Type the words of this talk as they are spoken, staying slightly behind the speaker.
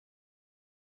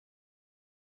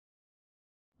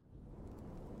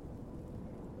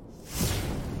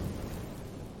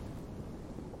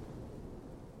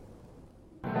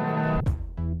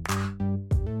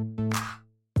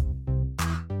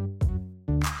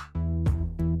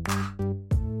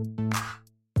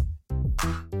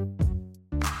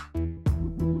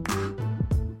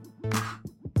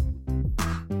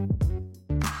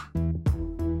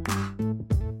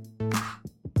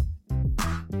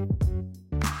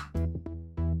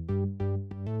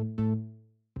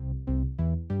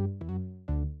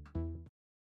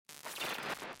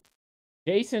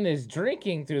Jason is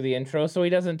drinking through the intro, so he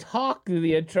doesn't talk through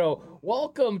the intro.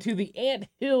 Welcome to the Ant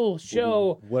Hill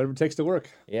Show. Whatever it takes to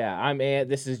work. Yeah, I'm Ant.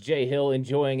 This is Jay Hill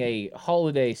enjoying a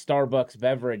holiday Starbucks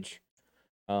beverage.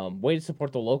 Way to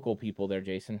support the local people there,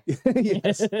 Jason.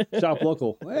 Yes, shop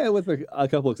local. With a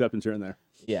couple exceptions here and there.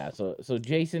 Yeah, so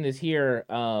Jason is here.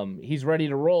 He's ready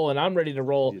to roll, and I'm ready to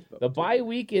roll. The bye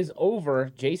week is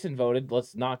over. Jason voted.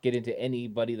 Let's not get into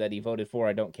anybody that he voted for.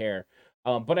 I don't care.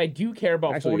 But I do care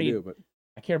about Actually, 40.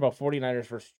 I care about 49ers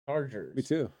versus Chargers. Me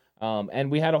too. And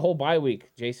we had a whole bye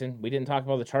week, Jason. We didn't talk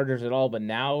about the Chargers at all, but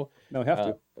now we have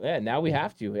to. Yeah, now we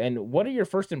have to. And what are your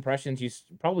first impressions? You've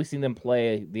probably seen them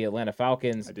play the Atlanta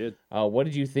Falcons. I did. What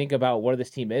did you think about where this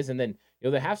team is? And then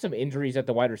they have some injuries at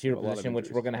the wide receiver position, which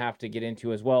we're going to have to get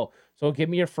into as well. So give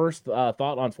me your first thought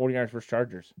on 49ers versus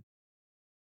Chargers.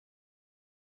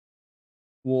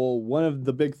 Well, one of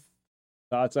the big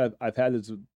thoughts I've had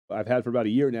for about a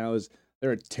year now is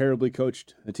they're a terribly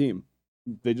coached team.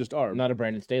 They just are. I'm not a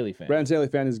Brandon Staley fan. Brandon Staley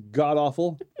fan is god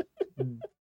awful.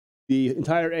 The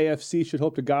entire AFC should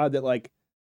hope to God that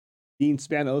Dean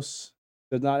Spanos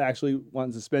does not actually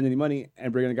want to spend any money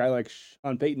and bring in a guy like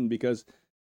Sean Payton, because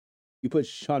you put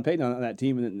Sean Payton on that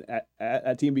team and then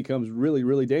that team becomes really,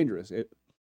 really dangerous.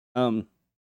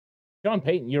 Sean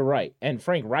Payton, you're right, and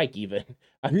Frank Reich even.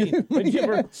 I mean, when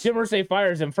Jim Irsay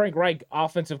fires him, Frank Reich,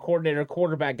 offensive coordinator,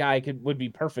 quarterback guy, would be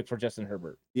perfect for Justin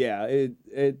Herbert. Yeah,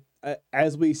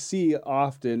 as we see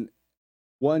often,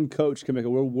 one coach can make a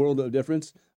world of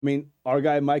difference. I mean, our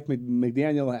guy Mike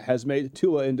McDaniel has made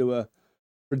Tua into a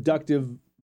productive,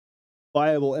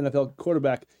 viable NFL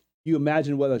quarterback. You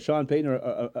imagine what a Sean Payton or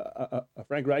a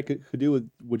Frank Reich could do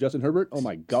with Justin Herbert? Oh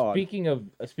my God! Speaking of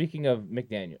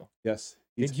McDaniel, yes.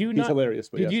 He's hilarious.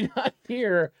 But did you not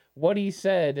hear what he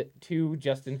said to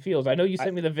Justin Fields? I know you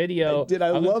sent me the video. I did. I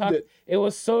loved it. It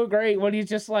was so great when he's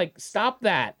just like, "Stop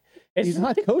that." He's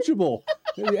not coachable.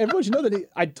 Everyone should know that.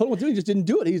 I told him what to do. He just didn't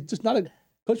do it. He's just not a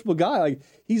coachable guy.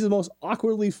 He's the most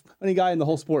awkwardly funny guy in the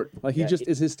whole sport. He just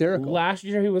is hysterical. Last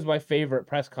year, he was my favorite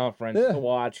press conference to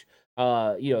watch.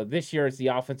 This year it's the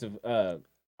offensive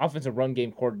run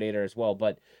game coordinator as well,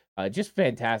 but just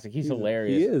fantastic. He's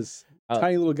hilarious. He is.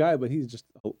 Tiny little guy, but he's just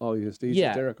he's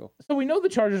hysterical. So we know the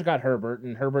Chargers got Herbert,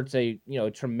 and Herbert's a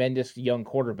tremendous young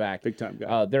quarterback, big time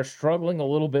guy. They're struggling a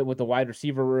little bit with the wide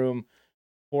receiver room.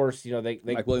 Of course,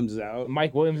 Mike Williams is out.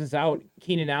 Mike Williams is out.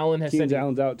 Keenan Allen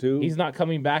Allen's out too. He's not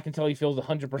coming back until he feels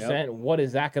 100%. What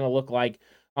is that going to look like?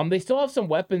 They still have some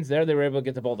weapons there. They were able to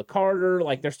get the ball to Carter.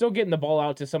 They're still getting the ball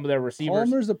out to some of their receivers.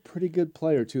 Palmer's a pretty good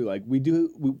player too. We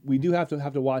do have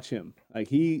to watch him.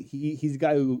 He's a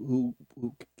guy who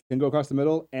can go across the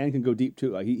middle and can go deep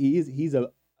too. He's a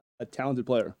talented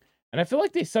player. And I feel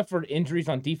like they suffered injuries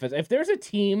on defense. If there's a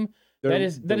team that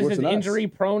is as injury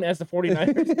prone as the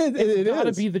 49ers, it's got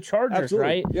to be the Chargers,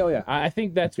 Absolutely. Right? Yeah. I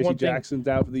think that's J.C. one thing. Jackson's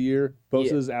out for the year.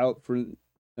 Bosa's out for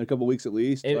a couple of weeks at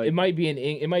least. It might be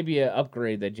an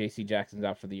upgrade that J.C. Jackson's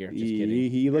out for the year. Just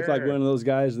kidding. He looked like one of those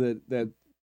guys that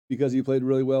because he played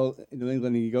really well in New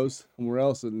England, he goes somewhere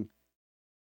else. And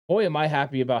boy, am I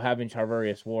happy about having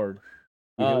Charvarius Ward.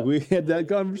 We had that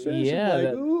conversation.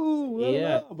 Yeah,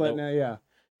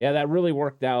 Yeah, that really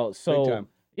worked out. So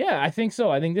yeah, I think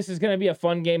so. I think this is going to be a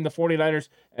fun game. The 49ers,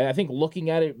 I think looking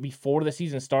at it before the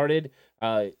season started,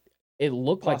 it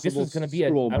looked like this was going to be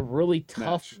a really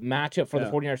tough matchup for the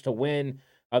 49ers to win.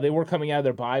 They were coming out of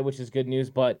their bye, which is good news,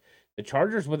 but the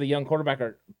Chargers with a young quarterback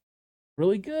are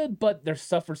really good, but they're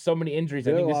suffered so many injuries.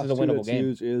 I think this is a winnable game.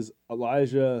 Huge is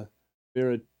Elijah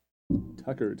Vera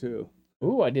Tucker too.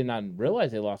 Ooh, I did not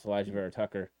realize they lost Elijah Vera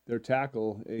Tucker. Their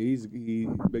tackle, he's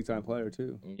a big-time player,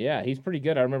 too. Yeah, he's pretty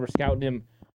good. I remember scouting him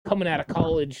coming out of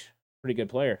college. Pretty good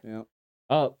player.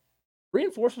 Yeah.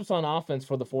 Reinforcements on offense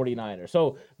for the 49ers.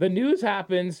 So the news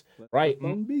happens, right?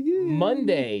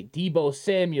 Monday, Deebo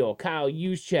Samuel, Kyle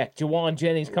Juszczyk, Jawan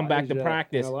Jennings come back to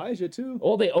practice. And Elijah, too.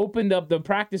 Oh, they opened up the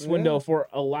practice window for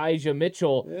Elijah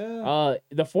Mitchell. Yeah.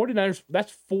 The 49ers,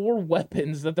 that's 4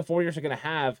 weapons that the 49ers are going to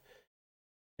have.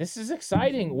 This is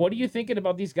exciting. What are you thinking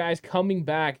about these guys coming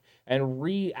back and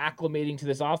reacclimating to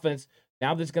this offense?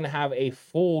 Now that's going to have a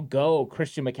full go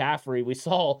Christian McCaffrey. We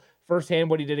saw firsthand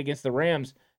what he did against the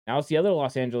Rams. Now it's the other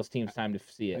Los Angeles team's time to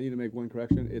see it. I need to make one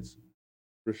correction. It's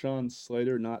Rashawn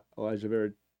Slater, not Elijah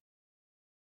Vera.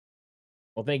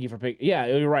 Well, thank you for picking. Yeah,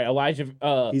 you're right. Elijah.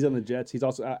 He's on the Jets. He's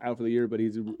also out for the year, but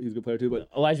he's a good player too. But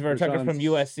Elijah Vera Tucker from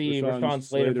USC, Rashawn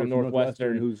Slater from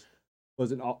Northwestern,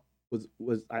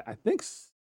 I think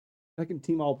second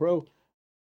team All Pro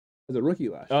as a rookie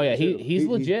last year. Oh yeah, he's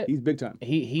legit. He's big time.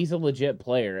 He's a legit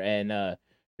player, and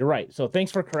You're right. So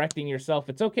thanks for correcting yourself.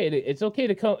 It's okay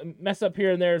to mess up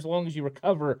here and there as long as you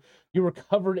recover. You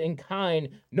recovered in kind.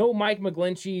 No Mike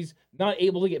McGlinchey's not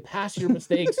able to get past your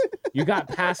mistakes. You got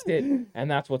past it, and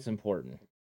that's what's important.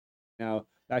 Now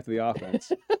back to the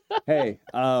offense. Hey,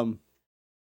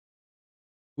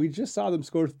 we just saw them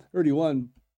score 31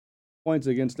 points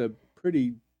against a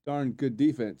pretty darn good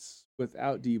defense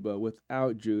without Debo,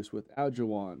 without Juice, without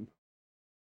Jawan,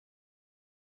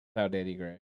 without Danny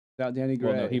Gray. Without Danny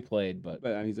Gray. Well, no, he played, but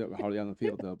he's hardly on the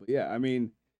field though. But yeah, I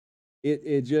mean,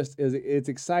 it just is. It's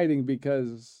exciting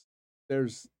because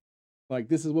there's like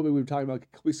this is what we were talking about a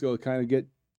couple weeks ago. Kind of get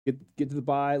to the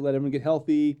bye, let everyone get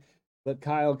healthy, let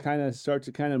Kyle kind of start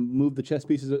to kind of move the chess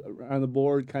pieces around the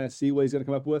board, kind of see what he's going to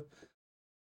come up with.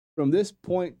 From this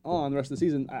point on, the rest of the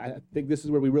season, I think this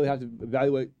is where we really have to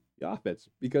evaluate the offense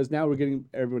because now we're getting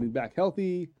everybody back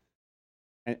healthy,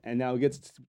 and now it gets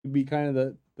to be kind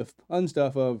of the fun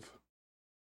stuff of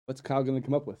what's Kyle going to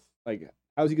come up with. Like,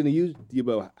 how's he going to use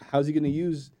Debo? How's he going to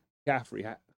use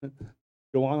McCaffrey?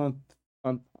 Go on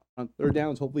third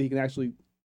downs. Hopefully, he can actually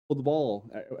hold the ball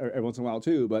every once in a while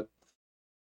too. But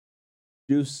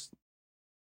Juice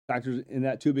factors in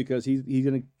that too because he's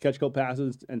going to catch couple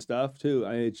passes and stuff too.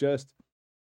 I mean, it just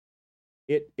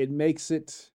it makes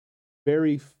it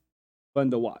very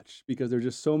fun to watch because there's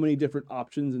just so many different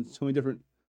options and so many different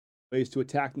ways to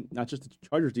attack not just the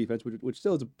Chargers defense, which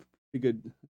still is a pretty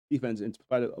good defense in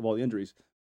spite of all the injuries,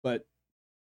 but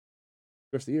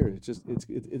the rest of the year it's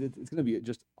going to be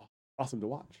just awesome to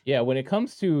watch. Yeah, when it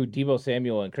comes to Deebo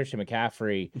Samuel and Christian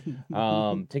McCaffrey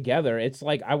together, it's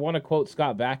like I want to quote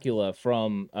Scott Bakula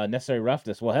from Necessary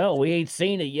Roughness. Well, hell, we ain't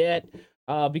seen it yet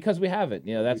because we haven't.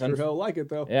 You know, that's sure hell like it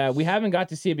though. Yeah, we haven't got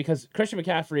to see it because Christian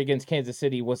McCaffrey against Kansas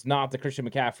City was not the Christian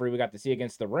McCaffrey we got to see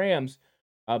against the Rams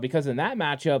because in that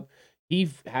matchup, he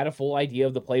had a full idea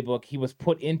of the playbook. He was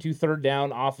put into third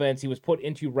down offense. He was put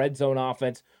into red zone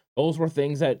offense. Those were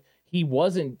things that he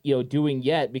wasn't, doing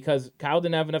yet because Kyle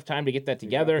didn't have enough time to get that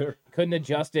together. Couldn't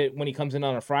adjust it when he comes in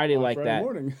on a Friday like that.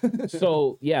 Morning.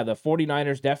 So, yeah, the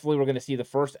 49ers definitely were going to see the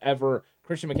first ever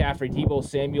Christian McCaffrey, Deebo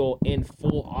Samuel in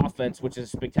full offense, which is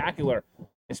spectacular,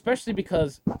 especially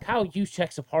because Kyle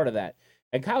Juszczyk's a part of that.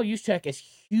 And Kyle Juszczyk is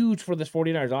huge for this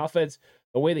 49ers offense.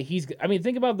 The way that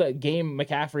think about the game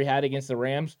McCaffrey had against the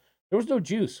Rams. There was no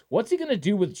Juice. What's he going to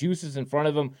do with Juices in front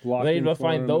of him? They need to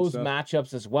find those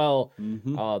matchups as well.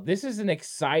 Mm-hmm. This is an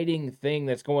exciting thing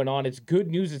that's going on. It's good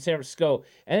news in San Francisco,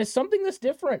 and it's something that's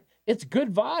different. It's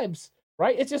good vibes,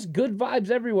 right? It's just good vibes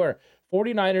everywhere.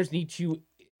 49ers need to,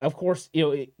 of course,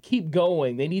 keep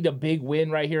going. They need a big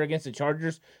win right here against the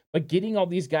Chargers, but getting all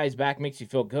these guys back makes you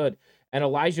feel good. And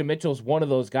Elijah Mitchell's one of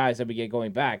those guys that we get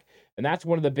going back. And that's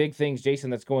one of the big things, Jason,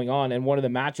 that's going on. And one of the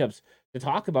matchups to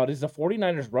talk about is the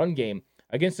 49ers run game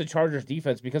against the Chargers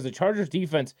defense because the Chargers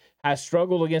defense has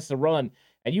struggled against the run.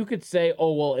 And you could say,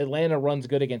 oh, well, Atlanta runs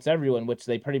good against everyone, which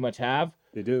they pretty much have.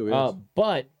 They do, yes.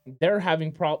 But they're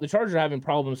having the Chargers are having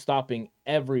problems stopping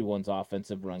everyone's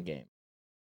offensive run game.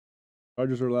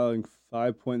 Chargers are allowing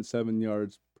 5.7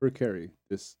 yards per carry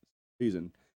this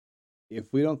season. If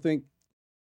we don't think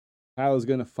Kyle is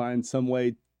going to find some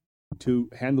way to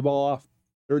hand the ball off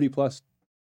 30-plus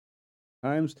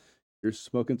times, you're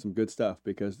smoking some good stuff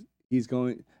because he's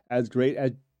going, as great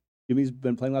as Jimmy's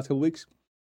been playing the last couple of weeks,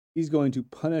 he's going to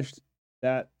punish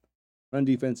that run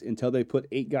defense until they put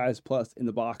 8 guys plus in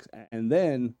the box, and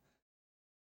then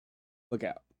look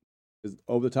out. Because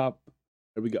over the top,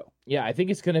 there we go. Yeah, I think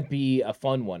it's going to be a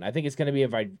fun one. I think it's going to be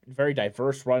a very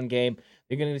diverse run game.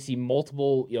 You're going to see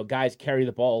multiple guys carry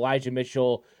the ball. Elijah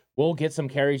Mitchell will get some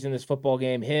carries in this football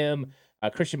game. Him,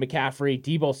 Christian McCaffrey,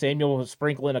 Deebo Samuel will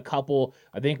sprinkle in a couple.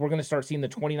 I think we're going to start seeing the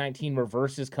 2019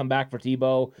 reverses come back for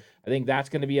Deebo. I think that's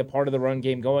going to be a part of the run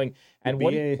game going. And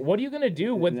what are you going to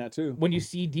do when you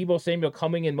see Deebo Samuel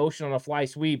coming in motion on a fly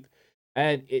sweep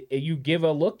and you give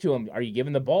a look to him? Are you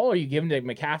giving the ball? Or are you giving to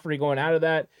McCaffrey going out of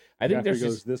that? I think McCaffrey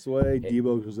goes this way.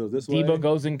 Deebo goes this way. Deebo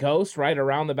goes in ghost right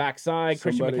around the backside.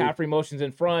 Christian McCaffrey motions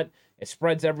in front. It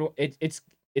spreads everyone.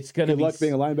 It's going to be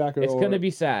being a linebacker. It's going to be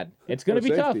sad. It's going to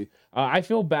be tough. I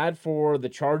feel bad for the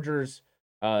Chargers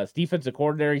defensive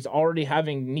coordinator. He's already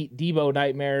having Deebo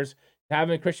nightmares,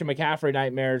 having Christian McCaffrey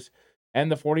nightmares, and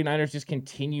the 49ers just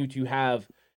continue to have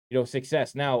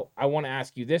success. Now, I want to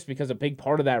ask you this because a big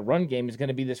part of that run game is going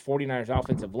to be this 49ers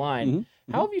offensive line.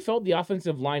 Mm-hmm. How have you felt the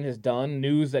offensive line has done?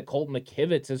 News that Colton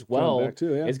McKivitz as well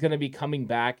is going to be coming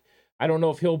back. I don't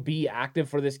know if he'll be active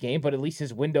for this game, but at least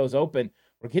his window's open.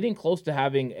 We're getting close to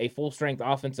having a full-strength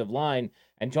offensive line,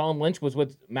 and John Lynch was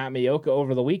with Matt Maiocco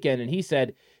over the weekend, and he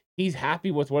said he's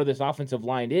happy with where this offensive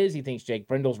line is. He thinks Jake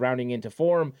Brindle's rounding into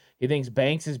form. He thinks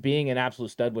Banks is being an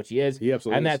absolute stud, which he is. He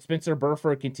absolutely and is. That Spencer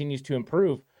Burford continues to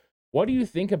improve. What do you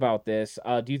think about this?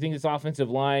 Do you think this offensive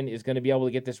line is going to be able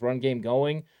to get this run game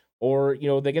going? Or,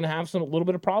 they're going to have a little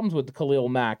bit of problems with Khalil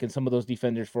Mack and some of those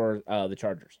defenders for the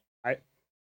Chargers? I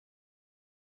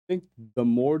think the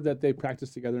more that they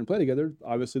practice together and play together,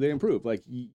 obviously they improve. Like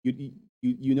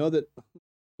you know that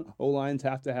O-lines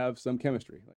have to have some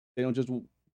chemistry. Like, they don't just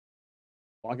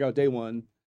walk out day one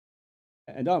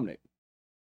and dominate.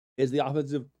 Is the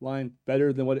offensive line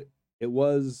better than what it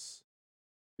was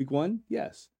week one?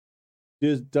 Yes.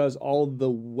 Does all the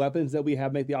weapons that we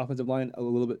have make the offensive line a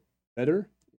little bit better?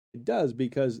 It does,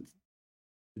 because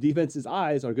the defense's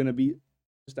eyes are going to be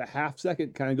just a half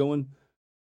second kind of going,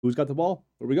 who's got the ball?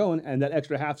 Where are we going? And that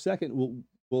extra half second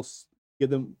will give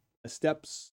them a step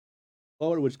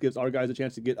slower, which gives our guys a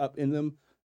chance to get up in them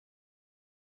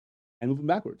and move them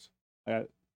backwards.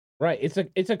 Right.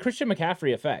 It's a Christian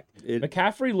McCaffrey effect.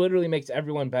 McCaffrey literally makes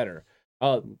everyone better.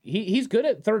 He's good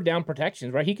at third down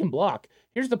protections, right? He can block.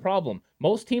 Here's the problem.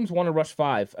 Most teams want to rush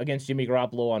 5 against Jimmy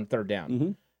Garoppolo on third down.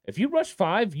 Mm-hmm. If you rush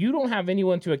 5, you don't have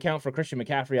anyone to account for Christian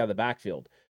McCaffrey out of the backfield.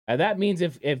 And that means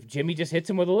if Jimmy just hits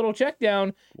him with a little check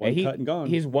down, cut and gone.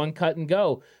 He's one cut and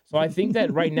go. So I think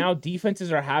that right now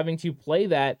defenses are having to play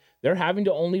that. They're having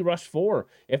to only rush 4.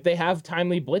 If they have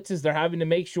timely blitzes, they're having to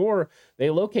make sure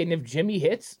they locate. And if Jimmy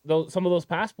hits some of those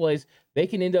pass plays, they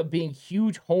can end up being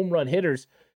huge home run hitters.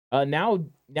 Now,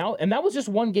 and that was just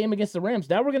one game against the Rams.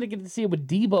 Now we're going to get to see it with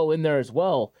Debo in there as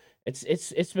well. It's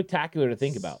spectacular to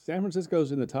think about. San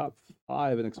Francisco's in the top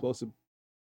 5 in explosive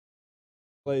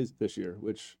plays this year,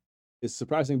 which is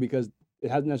surprising because it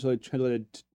hasn't necessarily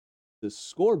translated to the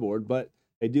scoreboard, but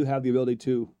they do have the ability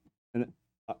to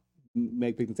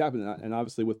make things happen. And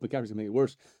obviously with McCaffrey, it's going to make it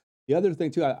worse. The other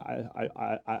thing too,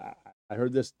 I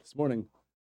heard this morning.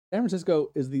 San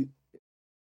Francisco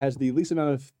has the least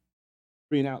amount of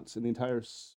 3 and outs in the entire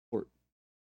sport.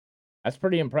 That's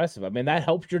pretty impressive. I mean, that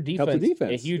helps your defense,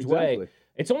 a huge way.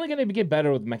 It's only going to get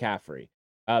better with McCaffrey.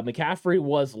 McCaffrey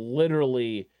was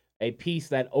literally a piece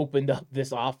that opened up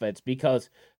this offense, because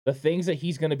the things that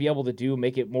he's going to be able to do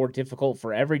make it more difficult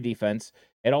for every defense.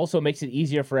 It also makes it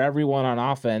easier for everyone on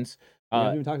offense. We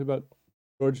haven't even talked about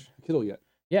George Kittle yet.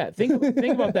 Yeah, think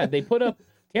about that. They put up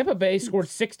Tampa Bay scored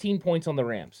 16 points on the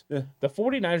Rams. Yeah. The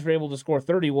 49ers were able to score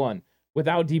 31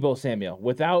 without Deebo Samuel,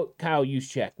 without Kyle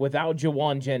Juszczyk, without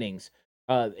Jawan Jennings.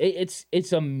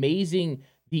 It's amazing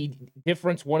the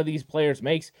difference one of these players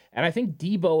makes. And I think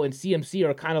Deebo and CMC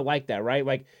are kind of like that, right?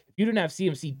 Like, if you didn't have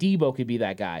CMC, Deebo could be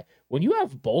that guy. When you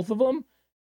have both of them,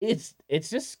 it's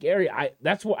just scary.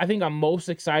 That's what I think I'm most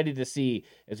excited to see,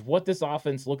 is what this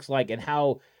offense looks like and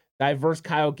how diverse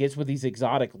Kyle gets with these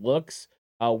exotic looks.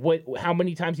 How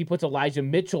many times he puts Elijah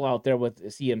Mitchell out there with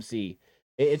CMC.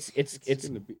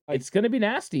 It's going to be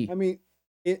nasty. I mean,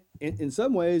 in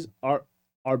some ways,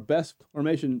 our best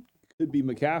formation could be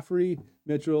McCaffrey,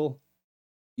 Mitchell,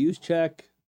 Juszczyk,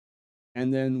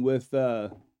 and then with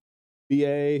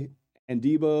BA and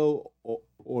Deebo,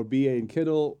 or BA and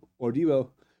Kittle, or Deebo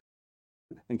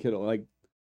and Kittle. Like,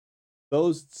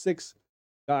 those 6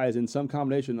 guys in some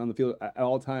combination on the field at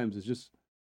all times is just,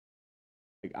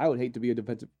 like, I would hate to be a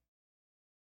defensive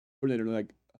coordinator.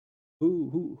 Like,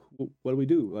 what do we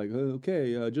do? Like,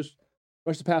 okay, just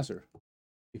rush the passer.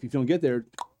 If you don't get there,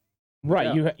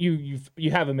 right, yeah.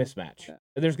 you have a mismatch. Yeah.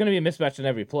 There's going to be a mismatch in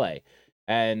every play,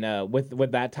 and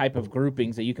with that type of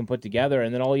groupings that you can put together,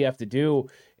 and then all you have to do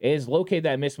is locate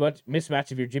that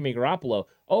mismatch of your Jimmy Garoppolo.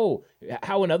 Oh,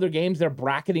 how in other games they're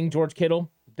bracketing George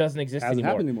Kittle doesn't exist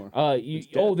anymore.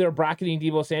 They're bracketing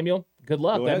Deebo Samuel. Good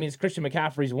luck. That means Christian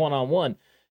McCaffrey's 1-on-1,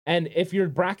 and if you're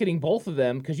bracketing both of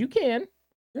them, because you can.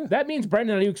 Yeah. That means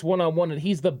Brandon Ayuk's 1-on-1, and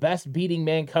he's the best beating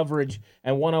man coverage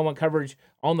and 1-on-1 coverage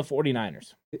on the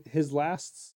 49ers. His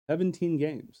last 17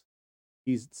 games,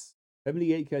 he's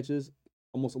 78 catches,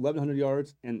 almost 1,100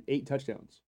 yards, and 8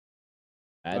 touchdowns.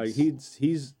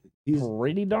 He's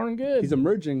pretty darn good. He's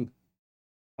emerging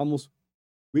almost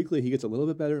weekly. He gets a little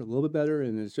bit better,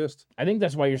 and it's just... I think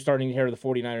that's why you're starting to hear the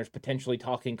 49ers potentially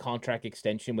talking contract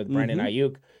extension with Brandon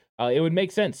Ayuk. It would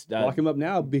make sense. Lock him up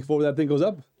now before that thing goes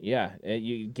up. Yeah,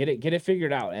 you get it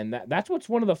figured out, and that's what's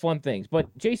one of the fun things.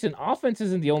 But Jason, offense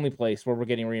isn't the only place where we're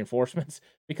getting reinforcements,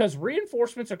 because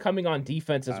reinforcements are coming on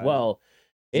defense as well.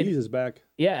 Azeez is back.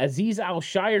 Yeah, Azeez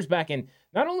Al-Shire's back, and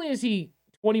not only is he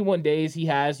 21 days he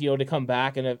has to come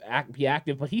back and be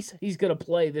active, but he's going to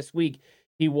play this week.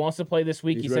 He wants to play this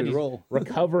week. He said he's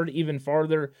recovered even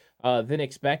farther than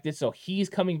expected. So he's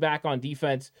coming back on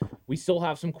defense. We still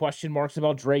have some question marks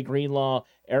about Dre Greenlaw,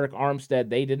 Eric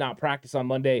Armstead. They did not practice on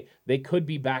Monday. They could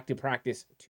be back to practice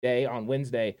today on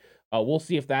Wednesday. We'll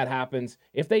see if that happens.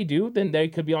 If they do, then they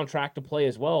could be on track to play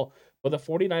as well. But the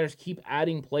 49ers keep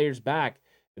adding players back.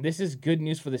 This is good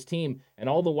news for this team. And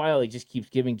all the while, he just keeps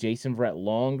giving Jason Verrett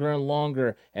longer and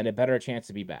longer and a better chance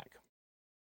to be back.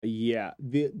 Yeah.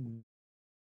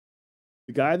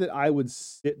 The guy that I would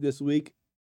sit this week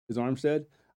is Armstead.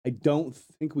 I don't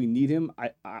think we need him.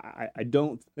 I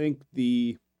don't think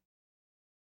the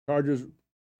Chargers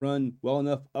run well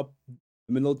enough up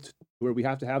the middle to where we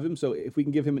have to have him. So if we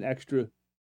can give him an extra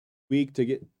week to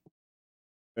get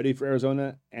ready for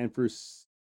Arizona and for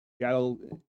Seattle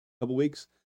in a couple weeks,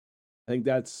 I think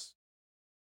that's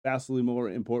vastly more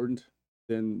important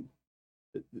than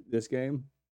this game.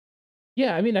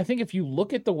 Yeah, I mean, I think if you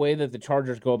look at the way that the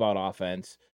Chargers go about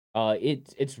offense,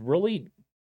 it's really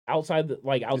outside the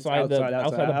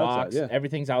box. Yeah.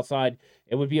 Everything's outside.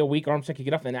 It would be a weak Armstead could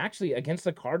get off. And actually, against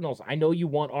the Cardinals, I know you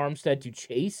want Armstead to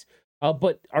chase,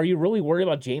 but are you really worried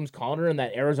about James Conner and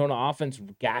that Arizona offense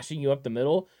gashing you up the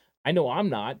middle? I know I'm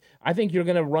not. I think you're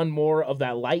going to run more of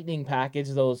that lightning package,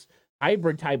 those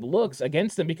hybrid type looks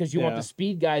against them because you want the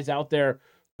speed guys out there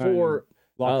for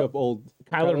lock up old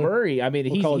Kyler Murray. I mean,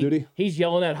 he's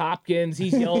yelling at Hopkins.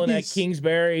 He's yelling at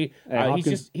Kingsbury.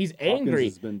 He's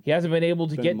angry. He hasn't been able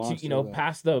to get to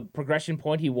past the progression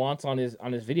point he wants on his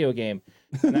video game,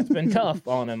 and that's been tough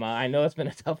on him. I know that's been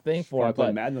a tough thing for him.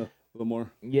 But Madden a little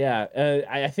more. Yeah,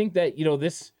 I think that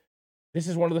this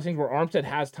is one of those things where Armstead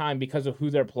has time because of who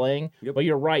they're playing. Yep. But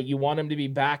you're right. You want him to be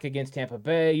back against Tampa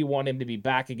Bay. You want him to be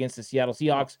back against the Seattle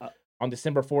Seahawks on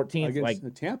December 14th.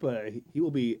 Against Tampa, he will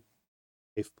be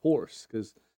a force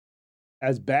because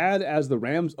as bad as the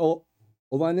Rams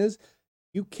O-line is,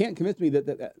 you can't convince me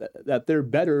that they're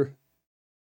better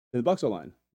than the Bucs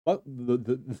O-line. But the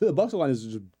Bucs O-line is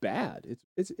just bad.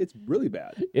 It's really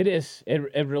bad. It is.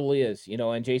 It really is.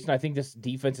 And Jason, I think this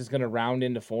defense is going to round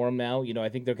into form now. I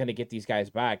think they're going to get these guys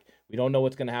back. We don't know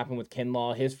what's going to happen with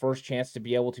Kinlaw. His first chance to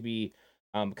be able to be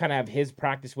kind of have his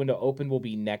practice window open will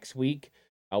be next week.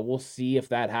 We'll see if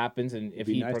that happens and if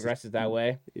he progresses that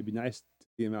way. It'd be nice to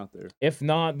see him out there. If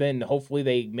not, then hopefully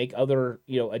they make other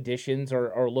additions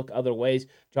or look other ways.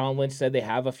 John Lynch said they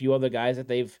have a few other guys that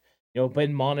they've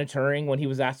been monitoring. When he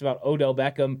was asked about Odell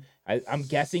Beckham, I'm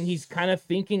guessing he's kind of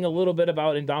thinking a little bit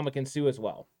about Ndamukong Suh as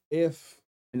well.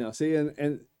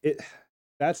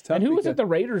 That's tough. And who was it? The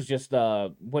Raiders just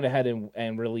went ahead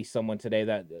and released someone today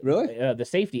that really the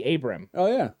safety Abram. Oh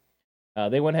yeah,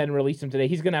 they went ahead and released him today.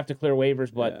 He's going to have to clear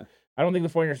waivers, but I don't think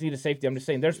the 49ers need a safety. I'm just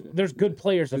saying there's good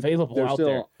players available out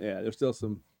there. Yeah, there's still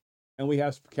some, and we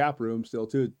have cap room still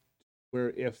too, where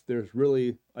if there's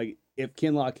really if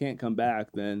Kinlaw can't come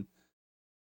back, then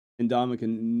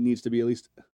Ndamukong needs to be at least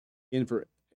in for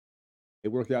a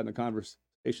workout in a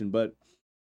conversation. But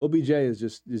OBJ is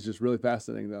just really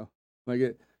fascinating though.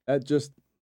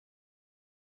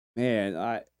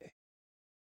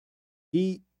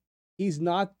 He's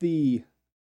not the,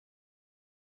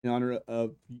 in honor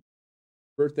of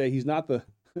birthday, he's not the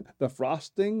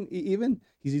frosting even.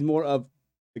 He's more of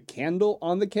the candle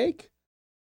on the cake.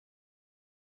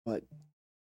 But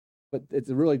it's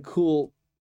a really cool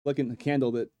looking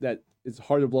candle that is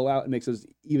hard to blow out and makes us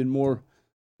even more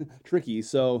tricky.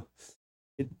 So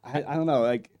I don't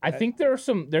know. I think there's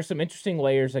some interesting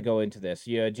layers that go into this.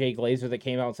 Jay Glazer that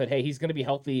came out and said, hey, he's going to be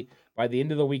healthy by the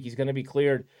end of the week. He's going to be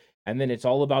cleared. And then it's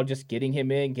all about just getting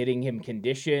him in, getting him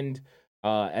conditioned,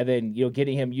 and then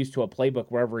getting him used to a playbook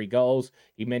wherever he goes.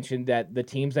 He mentioned that the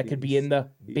teams that could be in the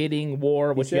bidding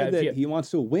war, which he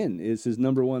wants to win, is his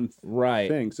number one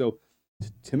thing. So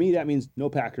to me, that means no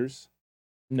Packers.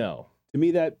 No. To me,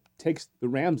 that takes the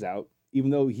Rams out, even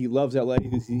though he loves LA,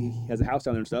 he has a house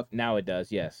down there and stuff. Now it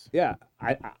does, yes. Yeah,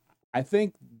 I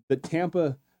think the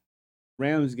Tampa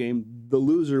Rams game, the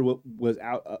loser was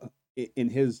out in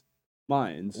his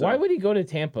mind. So. Why would he go to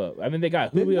Tampa? I mean, they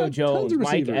got Julio Jones,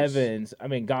 Mike Evans. I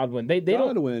mean, Godwin.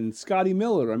 Godwin, Scotty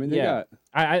Miller. I mean, they got.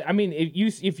 I mean,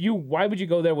 why would you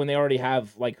go there when they already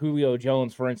have Julio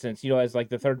Jones, for instance? As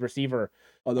the third receiver.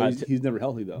 Although he's never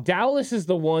healthy though. Dallas is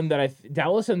the one that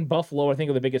Dallas and Buffalo I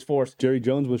think are the biggest force. Jerry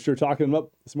Jones was sure talking him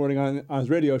up this morning on his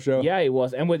radio show. Yeah, he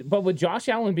was. And with Josh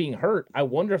Allen being hurt, I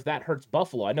wonder if that hurts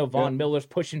Buffalo. I know Von Miller's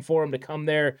pushing for him to come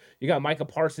there. You got Micah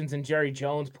Parsons and Jerry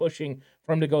Jones pushing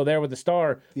for him to go there with the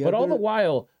star. But all the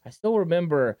while, I still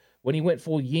remember when he went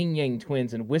full Yin Yang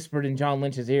Twins and whispered in John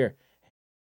Lynch's ear.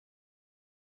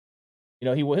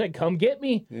 He would come get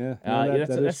me. Yeah,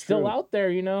 that's still out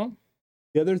there.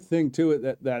 The other thing too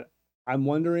that I'm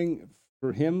wondering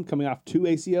for him coming off 2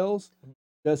 ACLs,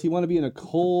 does he want to be in a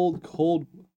cold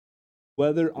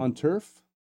weather on turf?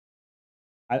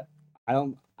 I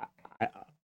don't.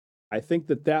 I think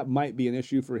that might be an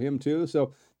issue for him too.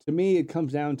 So to me, it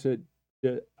comes down to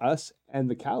us and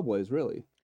the Cowboys, really.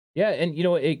 Yeah, and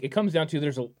it comes down to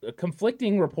there's a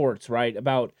conflicting reports, right?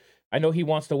 About I know he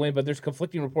wants to win, but there's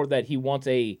conflicting report that he wants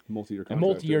a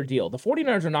multi-year deal. The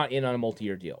 49ers are not in on a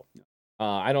multi-year deal. No.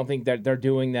 I don't think that they're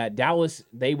doing that. Dallas,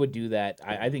 they would do that.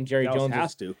 I think Jerry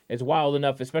Jones is wild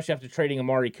enough, especially after trading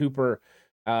Amari Cooper.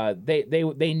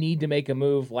 They need to make a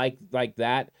move like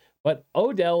that. But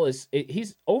Odell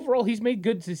he's made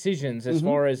good decisions as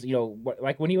far as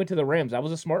like when he went to the Rams. That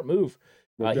was a smart move.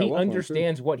 He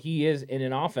understands what he is in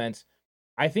an offense.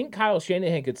 I think Kyle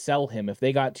Shanahan could sell him if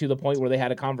they got to the point where they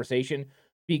had a conversation,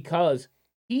 because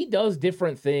he does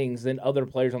different things than other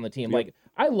players on the team. Yep. Like,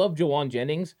 I love Jawan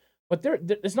Jennings, but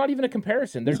it's not even a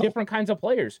comparison. They're different kinds of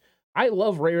players. I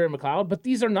love Ray McCloud, but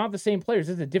these are not the same players.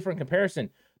 This is a different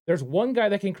comparison. There's one guy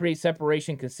that can create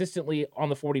separation consistently on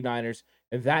the 49ers,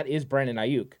 and that is Brandon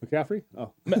Ayuk. McCaffrey?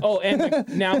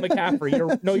 And now McCaffrey.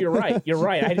 You're right. You're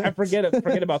right. I forget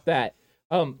about that.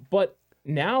 But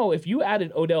now, if you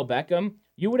added Odell Beckham,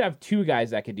 you would have 2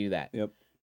 guys that could do that. Yep.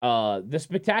 The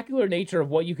spectacular nature of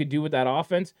what you could do with that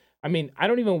offense. I mean, I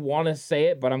don't even want to say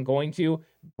it, but I'm going to.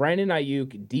 Brandon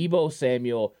Ayuk, Deebo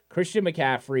Samuel, Christian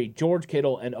McCaffrey, George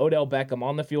Kittle, and Odell Beckham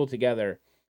on the field together.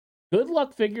 Good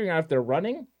luck figuring out if they're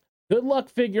running. Good luck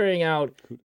figuring out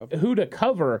who to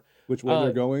cover. Which way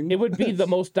they're going. It would be the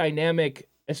most dynamic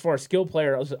as far as skill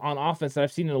players on offense that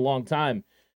I've seen in a long time.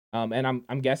 And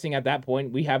I'm guessing at that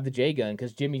point we have the J gun,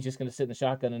 because Jimmy's just going to sit in the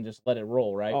shotgun and just let it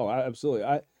roll, right? Oh, absolutely.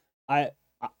 I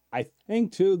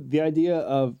think too, the idea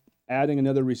of adding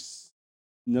another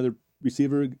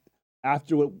receiver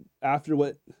after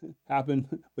what happened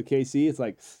with KC, it's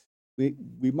like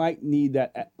we might need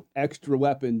that extra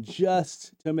weapon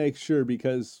just to make sure,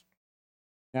 because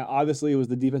now obviously it was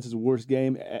the defense's worst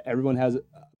game. Everyone has a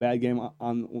bad game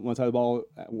on one side of the ball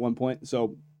at one point,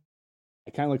 so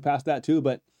I kind of look past that too.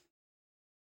 But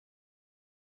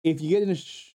if you get in a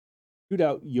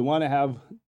shootout, you want to have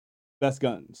best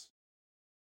guns.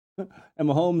 And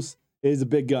Mahomes is a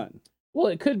big gun. Well,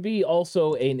 it could be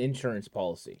also an insurance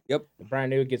policy. Yep. If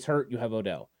Brandon Ayuk gets hurt, you have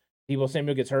Odell. Deebo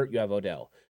Samuel gets hurt, you have Odell.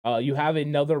 You have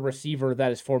another receiver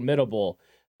that is formidable.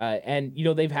 And,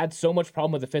 they've had so much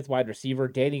problem with the 5th wide receiver.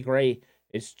 Danny Gray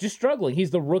is just struggling. He's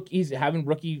the rookie. He's having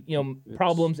rookie,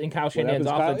 problems in Kyle Shanahan's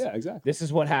offense. Yeah, exactly. This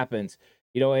is what happens.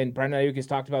 And Brandon Ayuk has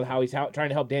talked about how he's trying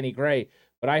to help Danny Gray.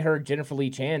 But I heard Jennifer Lee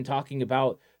Chan talking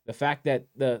about the fact that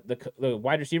the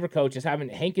wide receiver coach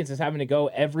Hankins is having to go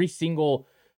every single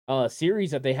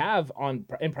series that they have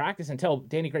in practice and tell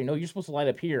Danny Gray, no, you're supposed to line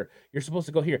up here. You're supposed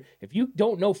to go here. If you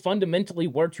don't know fundamentally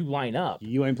where to line up,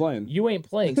 you ain't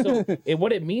playing. So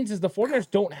what it means is the 49ers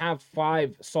don't have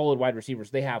 5 solid wide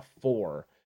receivers. They have 4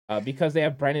 because they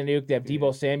have Brandon Ayuk, they have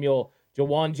Deebo Samuel,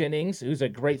 Jawan Jennings, who's a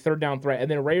great 3rd down threat,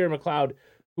 and then Ray McCloud,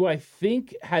 who I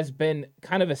think has been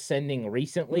kind of ascending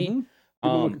recently.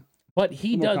 But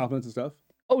he does confidence and stuff.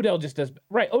 Odell just does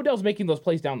right. Odell's making those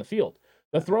plays down the field.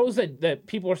 The throws that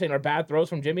people are saying are bad throws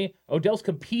from Jimmy, Odell's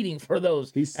competing for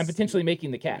those and potentially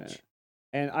making the catch.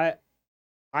 Yeah. And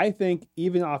I think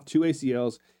even off 2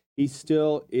 ACLs, he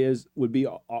still would be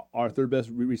our 3rd best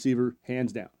receiver,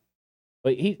 hands down.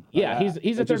 But he's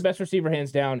the 3rd best receiver,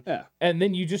 hands down. Yeah. And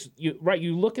then you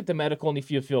look at the medical, and if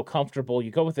you feel comfortable,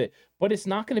 you go with it. But it's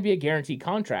not going to be a guaranteed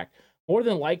contract. More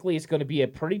than likely, it's going to be a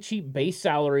pretty cheap base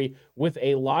salary with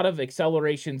a lot of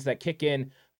accelerations that kick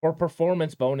in for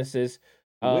performance bonuses.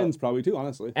 Wins probably too,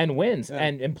 honestly. And wins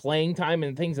and playing time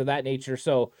and things of that nature.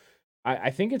 So I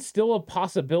think it's still a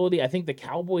possibility. I think the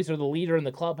Cowboys are the leader in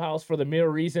the clubhouse for the mere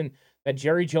reason that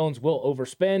Jerry Jones will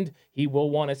overspend. He will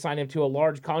want to sign him to a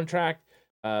large contract.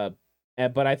 But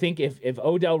I think if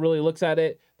Odell really looks at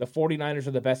it, the 49ers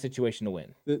are the best situation to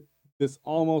win. This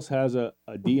almost has a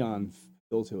Dion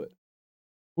feel to it.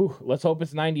 Ooh, let's hope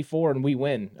it's 94 and we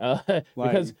win.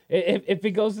 Because if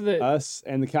it goes to us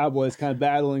and the Cowboys kind of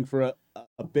battling for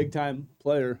a big time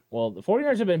player. Well, the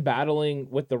 49ers have been battling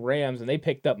with the Rams, and they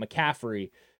picked up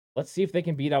McCaffrey. Let's see if they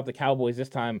can beat out the Cowboys this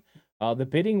time. The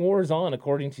bidding war is on,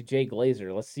 according to Jay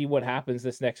Glazer. Let's see what happens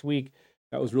this next week.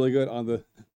 That was really good on the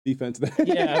defense there.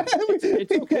 Yeah,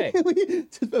 it's okay. We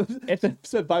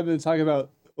spent 5 minutes talking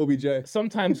about OBJ.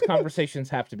 Sometimes conversations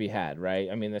have to be had, right?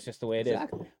 I mean, that's just the way it is.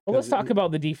 Well, let's talk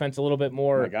about the defense a little bit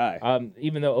more. My guy.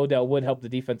 Even though Odell would help the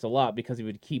defense a lot because he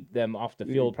would keep them off the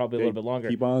field probably a little bit longer.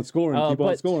 Keep on scoring. Keep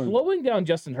on scoring. Slowing down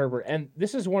Justin Herbert, and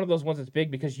this is one of those ones that's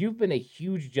big because you've been a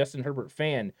huge Justin Herbert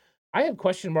fan. I had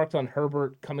question marks on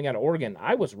Herbert coming out of Oregon.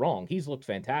 I was wrong. He's looked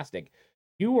fantastic.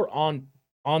 You were on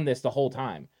this the whole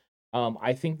time.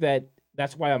 I think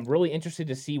that's why I'm really interested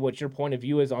to see what your point of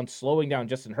view is on slowing down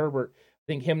Justin Herbert. I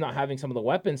think him not having some of the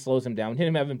weapons slows him down.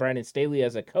 Him having Brandon Staley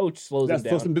as a coach slows him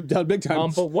down. Slows him down big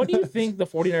time. But what do you think the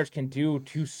 49ers can do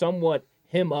to somewhat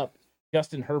him up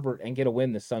Justin Herbert and get a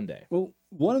win this Sunday? Well,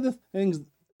 one of the things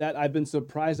that I've been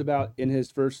surprised about in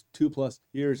his first 2+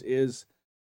 years is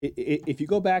if you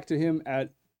go back to him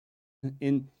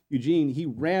in Eugene, he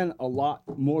ran a lot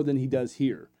more than he does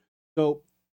here. So,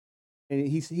 and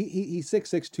he's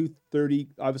 6'6", 230.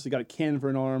 Obviously, got a cannon for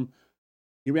an arm.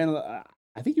 He ran,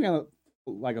 I think he ran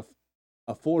like a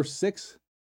 4.6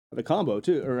 at the combo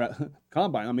too, or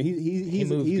combine. I mean, he's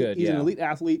good, an elite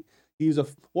athlete. He's a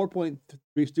 4.3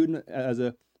 student as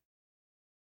a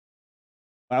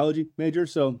biology major,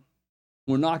 so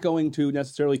we're not going to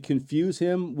necessarily confuse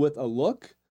him with a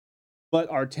look, but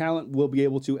our talent will be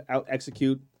able to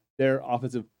out-execute their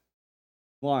offensive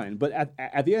line. But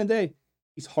at the end of the day,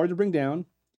 he's hard to bring down.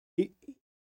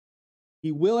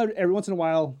 He will every once in a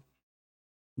while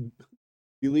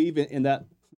believe in that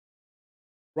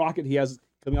rocket he has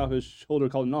coming off his shoulder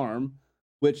called an arm,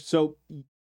 which so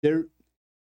there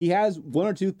he has one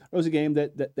or two throws a game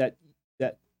that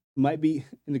might be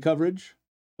in the coverage,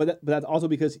 but that's also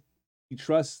because he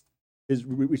trusts his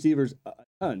receivers a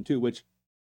ton too, which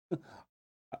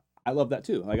I love that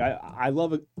too. Like I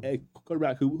love a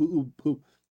quarterback who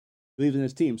believes in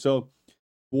his team. So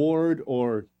Ward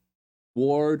or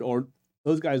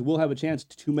those guys will have a chance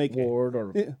to make Ward.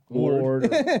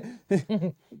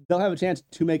 They'll have a chance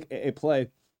to make a play.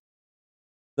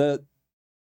 The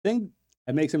thing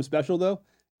that makes him special though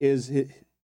is his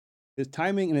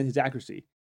timing and his accuracy.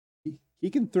 He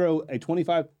can throw a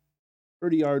 25,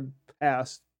 30-yard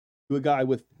pass to a guy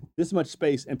with this much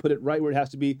space and put it right where it has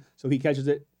to be, so he catches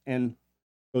it and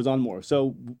goes on more.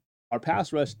 So our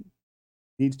pass rush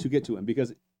needs to get to him,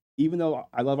 because even though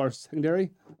I love our secondary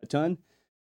a ton,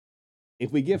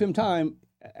 if we give him time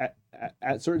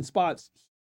at certain spots,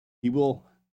 he will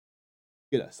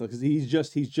get us. Because he's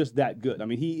just that good. I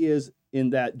mean, he is in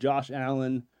that Josh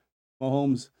Allen,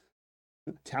 Mahomes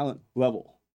talent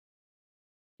level.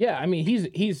 Yeah, I mean,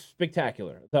 he's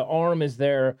spectacular. The arm is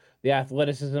there, the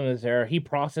athleticism is there. He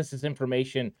processes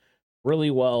information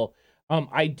really well.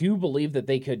 I do believe that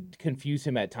they could confuse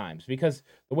him at times, because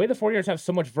the way the 49ers have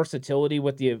so much versatility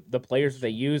with the players they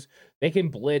use, they can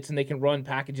blitz and they can run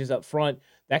packages up front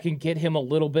that can get him a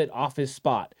little bit off his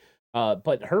spot.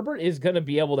 But Herbert is going to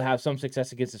be able to have some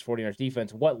success against this 49ers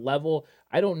defense. What level?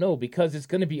 I don't know, because it's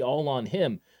going to be all on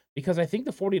him. Because I think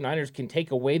the 49ers can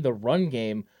take away the run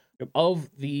game of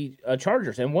the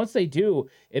Chargers. And once they do,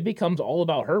 it becomes all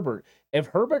about Herbert. If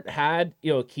Herbert had,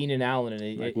 Keenan Allen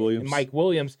and Mike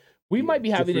Williams, we might be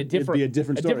having a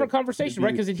different conversation,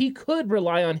 right? Because he could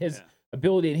rely on his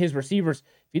ability and his receivers.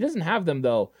 If he doesn't have them,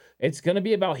 though, it's going to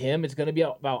be about him. It's going to be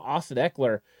about Austin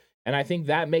Ekeler. And I think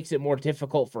that makes it more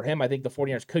difficult for him. I think the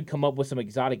 49ers could come up with some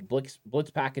exotic blitz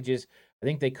packages. I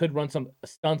think they could run some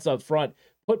stunts up front,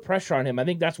 put pressure on him. I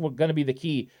think that's what's going to be the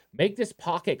key. Make this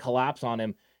pocket collapse on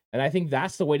him. And I think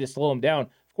that's the way to slow him down.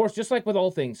 Of course, just like with all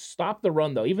things, stop the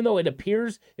run, though. Even though it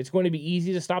appears it's going to be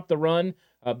easy to stop the run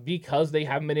because they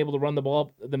haven't been able to run the ball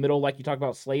up the middle, like you talked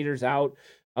about, Slater's out.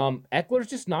 Eckler's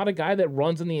just not a guy that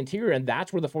runs in the interior, and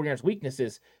that's where the 49ers' weakness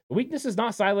is. The weakness is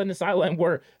not sideline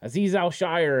where Azeez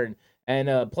Al-Shire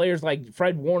and players like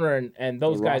Fred Warner and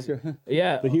those guys.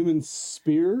 Yeah. The human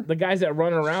spear. The guys that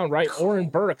run around, right? Oren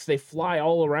Burks, they fly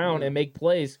all around and make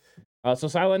plays. So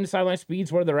sideline to sideline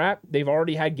speed's where they're at. They've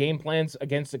already had game plans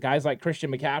against the guys like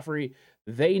Christian McCaffrey.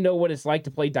 They know what it's like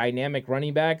to play dynamic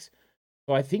running backs.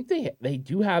 So I think they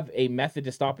do have a method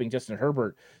to stopping Justin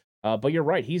Herbert. But you're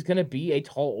right. He's going to be a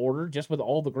tall order just with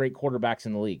all the great quarterbacks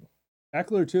in the league.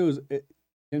 Ekeler, too,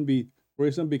 can be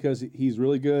worrisome because he's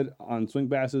really good on swing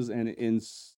passes and in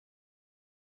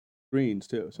screens,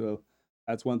 too. So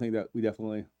that's one thing that we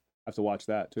definitely have to watch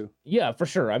that, too. Yeah, for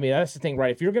sure. I mean, that's the thing,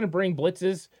 right? If you're going to bring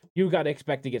blitzes, you got to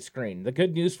expect to get screened. The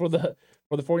good news for the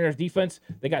 49ers defense,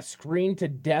 they got screened to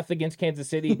death against Kansas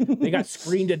City. They got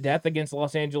screened to death against the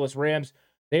Los Angeles Rams.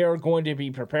 They are going to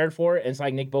be prepared for it. And it's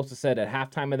like Nick Bosa said at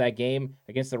halftime of that game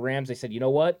against the Rams, they said, you know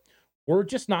what? We're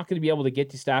just not going to be able to get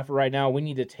to Stafford right now. We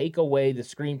need to take away the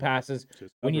screen passes.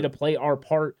 We need to play our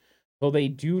part. So they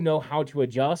do know how to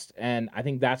adjust, and I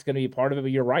think that's going to be part of it. But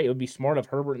you're right. It would be smart of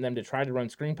Herbert and them to try to run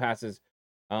screen passes.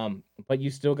 But you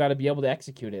still got to be able to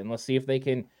execute it. And let's see if they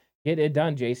can get it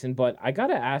done, Jason. But I got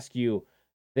to ask you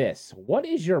this. What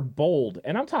is your bold,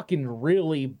 and I'm talking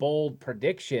really bold,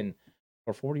 prediction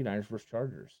for 49ers versus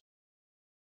Chargers?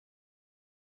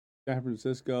 San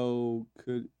Francisco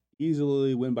could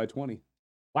easily win by 20.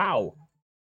 Wow.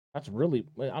 That's really,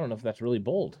 I don't know if that's really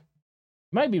bold.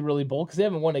 It might be really bold because they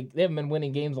haven't been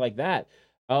winning games like that.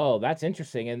 Oh, that's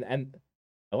interesting. And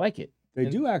I like it.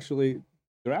 They're actually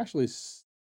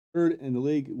third in the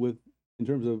league in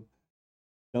terms of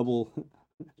double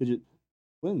digit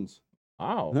wins.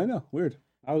 Wow. I know, weird.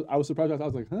 I was surprised. I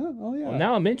was like, huh? Oh yeah. Well,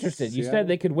 now I'm interested. You said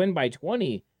they could win by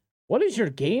 20. What is your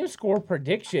game score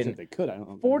prediction? If they could, I don't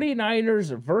know.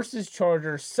 49ers versus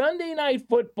Chargers, Sunday Night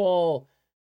Football.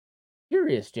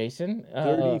 Curious, Jason.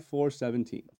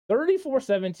 34-17.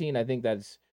 34-17. I think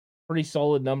that's pretty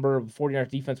solid number. 49ers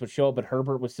defense would show up, but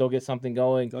Herbert would still get something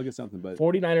going. They'll get something, but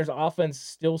 49ers offense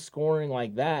still scoring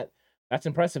like that. That's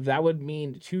impressive. That would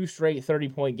mean 2 straight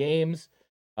 30-point games.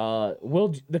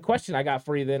 The question I got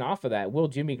for you then off of that, will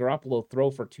Jimmy Garoppolo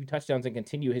throw for 2 touchdowns and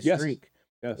continue his streak?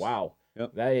 Yes. Wow.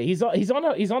 Yep. He's on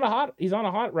a hot streak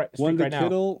right now. 1 to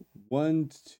Kittle, 1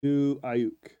 to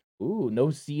Ayuk. Ooh, no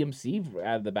CMC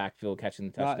out of the backfield catching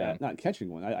the touchdown. Not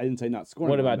catching one. I didn't say not scoring.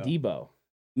 What about Debo?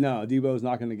 No, Debo's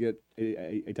not going to get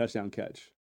a touchdown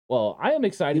catch. Well, I am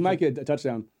excited. He might get a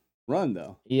touchdown run,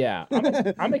 though. Yeah,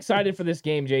 I'm excited for this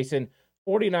game, Jason.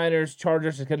 49ers,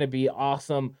 Chargers is going to be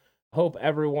awesome. Hope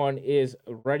everyone is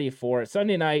ready for it.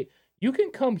 Sunday night, you can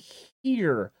come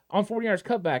here on 49ers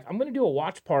Cutback. I'm going to do a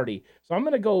watch party. So I'm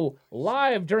going to go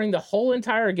live during the whole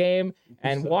entire game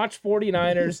and watch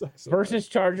 49ers versus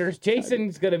Chargers.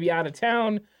 Jason's going to be out of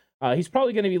town. He's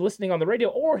probably going to be listening on the radio,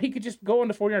 or he could just go on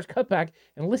to 49ers Cutback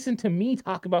and listen to me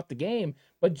talk about the game.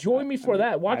 But join me for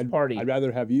that watch party. I'd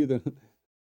rather have you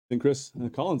than Chris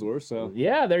Collinsworth. So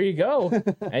yeah, there you go.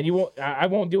 And you won't. I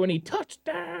won't do any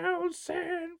touchdowns.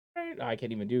 I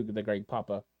can't even do the Greg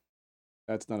Papa.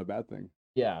 That's not a bad thing.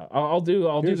 Yeah, I'll do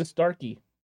the Starkey.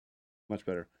 Much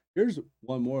better. Here's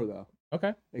one more though.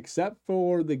 Okay. Except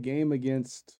for the game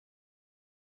against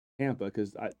Tampa,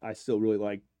 because I still really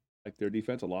like their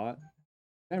defense a lot.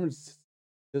 San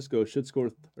Francisco should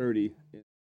score 30 in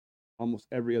almost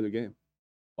every other game.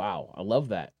 Wow, I love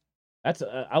that. That's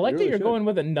I like that you're going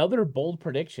with another bold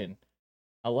prediction.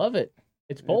 I love it.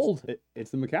 It's bold.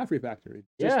 It's the McCaffrey factor.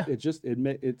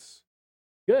 It's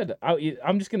good.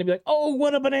 I'm just gonna be like, oh,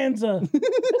 what a bonanza!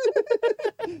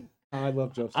 I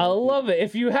love Joe. I love it.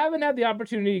 If you haven't had the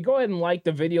opportunity, go ahead and like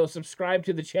the video, subscribe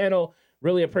to the channel.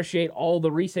 Really appreciate all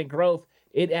the recent growth.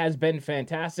 It has been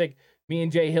fantastic. Me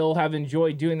and Jay Hill have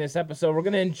enjoyed doing this episode. We're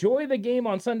gonna enjoy the game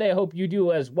on Sunday. I hope you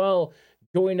do as well.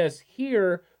 Join us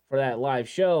here for that live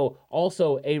show.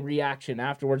 Also, a reaction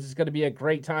afterwards. It's gonna be a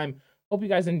great time. Hope you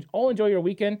guys all enjoy your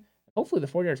weekend. Hopefully the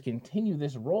 49ers continue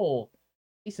this roll.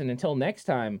 Jason, until next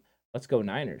time, let's go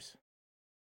Niners.